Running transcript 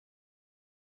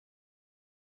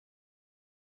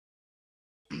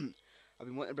I've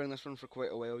been wanting to bring this one for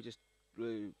quite a while, just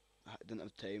really didn't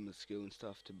have time with school and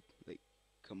stuff to like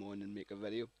come on and make a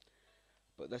video.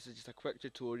 But this is just a quick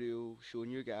tutorial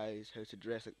showing you guys how to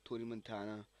dress like Tony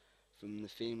Montana from the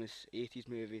famous 80s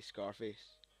movie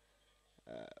Scarface.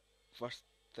 Uh, First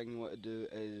thing you want to do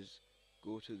is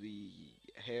go to the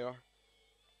hair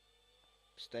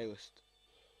stylist.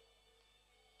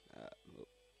 Uh,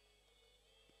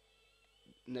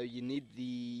 Now you need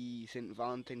the St.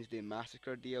 Valentine's Day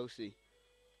Massacre DLC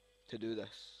to do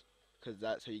this, because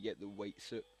that's how you get the white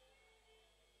suit.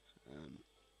 Um,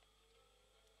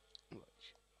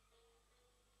 which,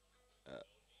 uh,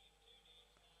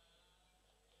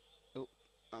 oh,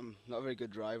 I'm not a very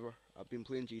good driver. I've been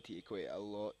playing GTA quite a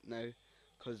lot now,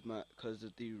 cause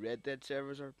the Red Dead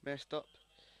servers are messed up.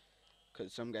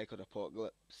 Cause some guy called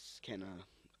Apocalypse, kinda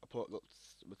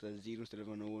Apocalypse with a zero instead of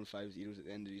an O and five zeros at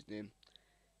the end of his name.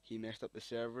 He messed up the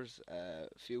servers.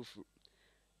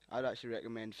 I'd actually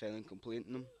recommend filing complaint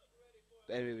on them.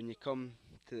 But anyway, when you come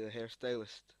to the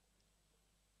hairstylist,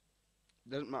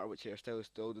 doesn't matter which hairstylist,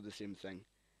 they all do the same thing.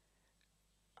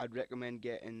 I'd recommend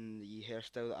getting the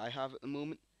hairstyle that I have at the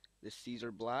moment, the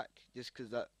Caesar Black, just 'cause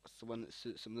that's the one that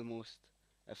suits him the most.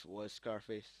 If it was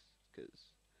Scarface, 'cause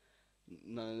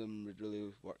none of them would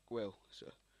really work well.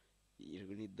 So you're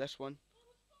gonna need this one.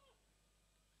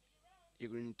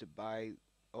 You're gonna need to buy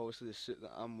obviously the suit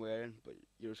that I'm wearing, but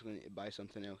you're also gonna need to buy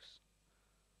something else,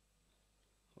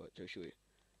 which I'll show you.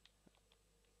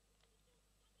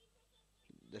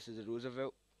 This is a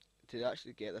Roosevelt. To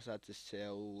actually get this, I had to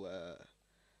sell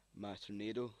my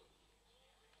tornado.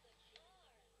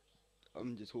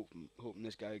 I'm just hoping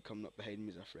this guy coming up behind me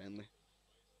is a friendly.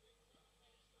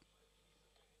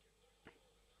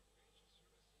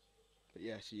 But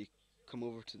yeah, so you come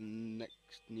over to the next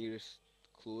nearest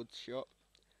clothes shop.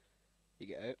 You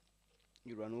get out.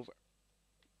 You run over.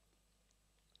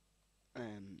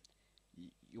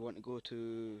 You want to go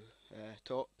to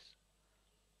tops,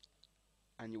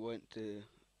 and you want to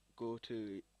go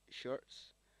to shirts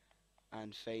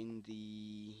and find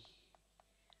the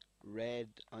red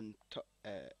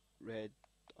red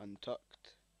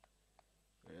untucked.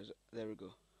 Where is it? There we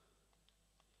go.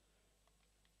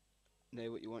 Now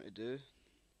what you want to do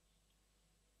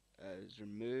is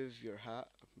remove your hat.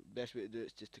 Best way to do it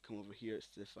is just to come over here. It's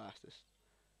the fastest.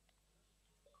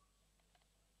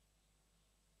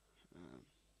 Um,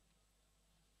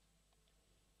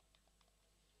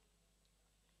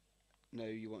 Now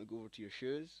you want to go over to your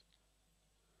shoes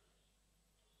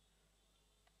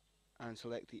and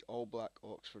select the all black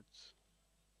Oxfords.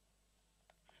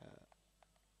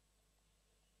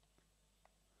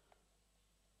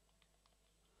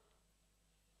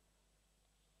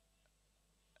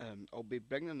 Uh, I'll be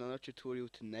bringing another tutorial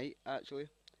tonight actually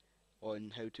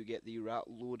on how to get the rat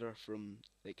loader from,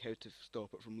 like how to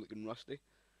stop it from looking rusty.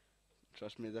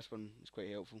 Trust me, this one is quite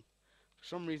helpful. For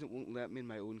some reason it won't let me in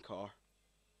my own car.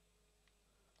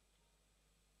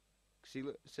 See,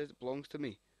 look, it says it belongs to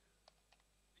me.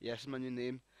 Yes, my new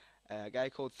name. A guy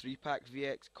called 3Pack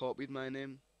VX copied my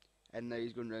name, and now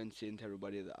he's going around saying to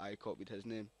everybody that I copied his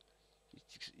name.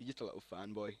 He's just a little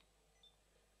fanboy.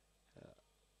 Uh,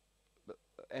 but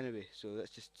anyway, so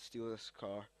let's just steal this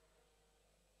car.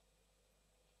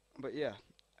 But yeah,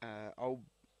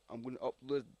 I'm going to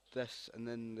upload this and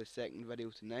then the second video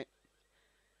tonight.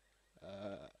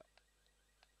 Uh,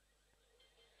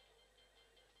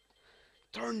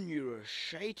 Turn your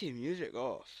shitey music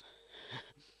off.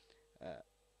 uh,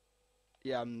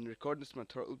 yeah, I'm recording this from my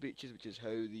Turtle Beaches, which is how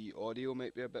the audio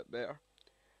might be a bit better.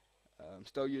 I'm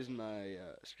still using my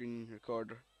screen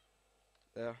recorder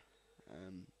there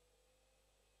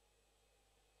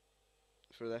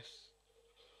for this.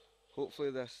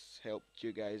 Hopefully this helped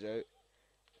you guys out,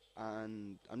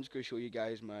 and I'm just going to show you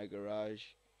guys my garage.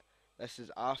 This is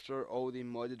after all the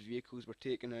modded vehicles were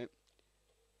taken out.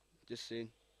 Just saying.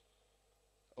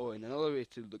 Oh, and another way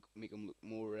to make them look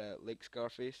more like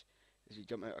Scarface is you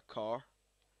jump out a car,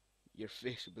 your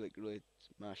face will be like really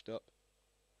smashed up.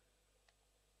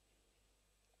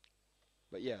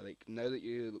 But yeah, like now that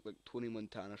you look like Tony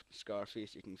Montana from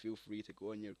Scarface, you can feel free to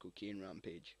go on your cocaine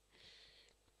rampage.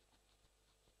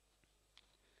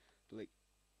 But like,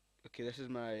 okay, this is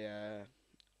my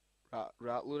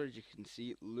rat loader. As you can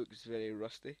see, it looks very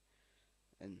rusty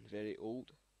and very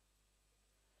old.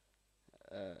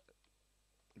 Uh,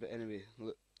 but anyway,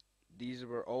 look, these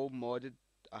were all modded.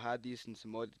 I had these since the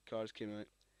modded cars came out.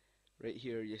 Right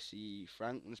here you see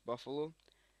Franklin's Buffalo,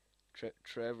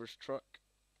 Trevor's truck.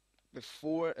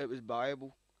 Before it was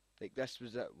buyable, like this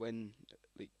was it when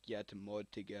like you had to mod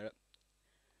to get it.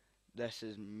 This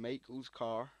is Michael's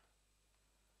car,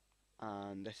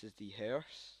 and this is the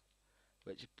hearse.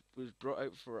 which was brought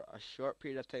out for a short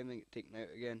period of time, then get taken out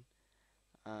again.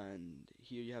 And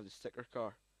here you have the sticker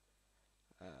car.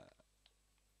 Uh,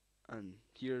 and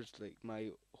here's like my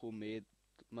homemade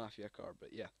mafia car.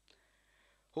 But yeah,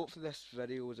 hopefully this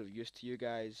video was of use to you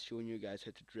guys, showing you guys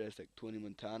how to dress like Tony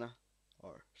Montana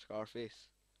or Scarface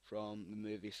from the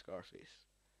movie Scarface.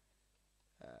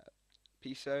 Uh,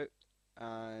 Peace out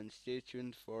and stay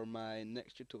tuned for my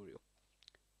next tutorial.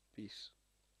 Peace.